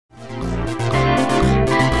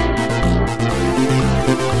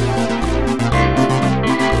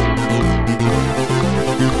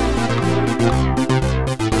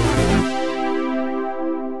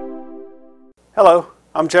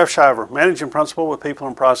I'm Jeff Shiver, Managing Principal with People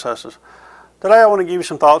and Processes. Today I want to give you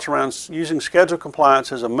some thoughts around using schedule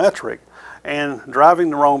compliance as a metric and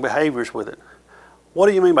driving the wrong behaviors with it. What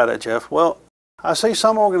do you mean by that, Jeff? Well, I see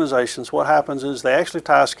some organizations, what happens is they actually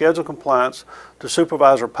tie schedule compliance to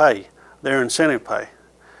supervisor pay, their incentive pay.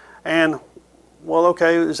 And, well,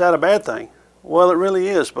 okay, is that a bad thing? Well, it really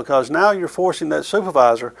is, because now you're forcing that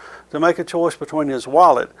supervisor to make a choice between his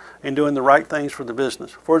wallet and doing the right things for the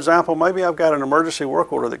business. For example, maybe I've got an emergency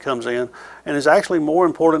work order that comes in and is actually more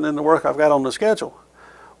important than the work I've got on the schedule.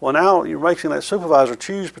 Well, now you're making that supervisor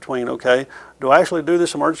choose between, okay, do I actually do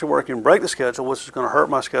this emergency work and break the schedule, which is going to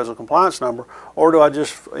hurt my schedule compliance number, or do I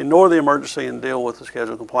just ignore the emergency and deal with the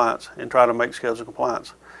schedule compliance and try to make schedule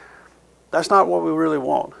compliance? That's not what we really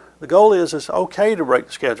want. The goal is it's okay to break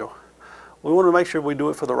the schedule. We want to make sure we do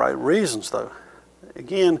it for the right reasons, though.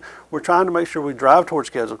 Again, we're trying to make sure we drive towards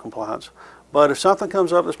schedule compliance. But if something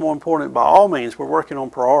comes up that's more important, by all means, we're working on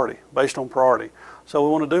priority, based on priority. So we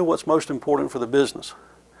want to do what's most important for the business.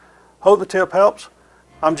 Hope the tip helps.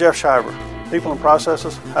 I'm Jeff Shiver. People and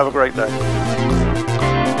Processes, have a great day.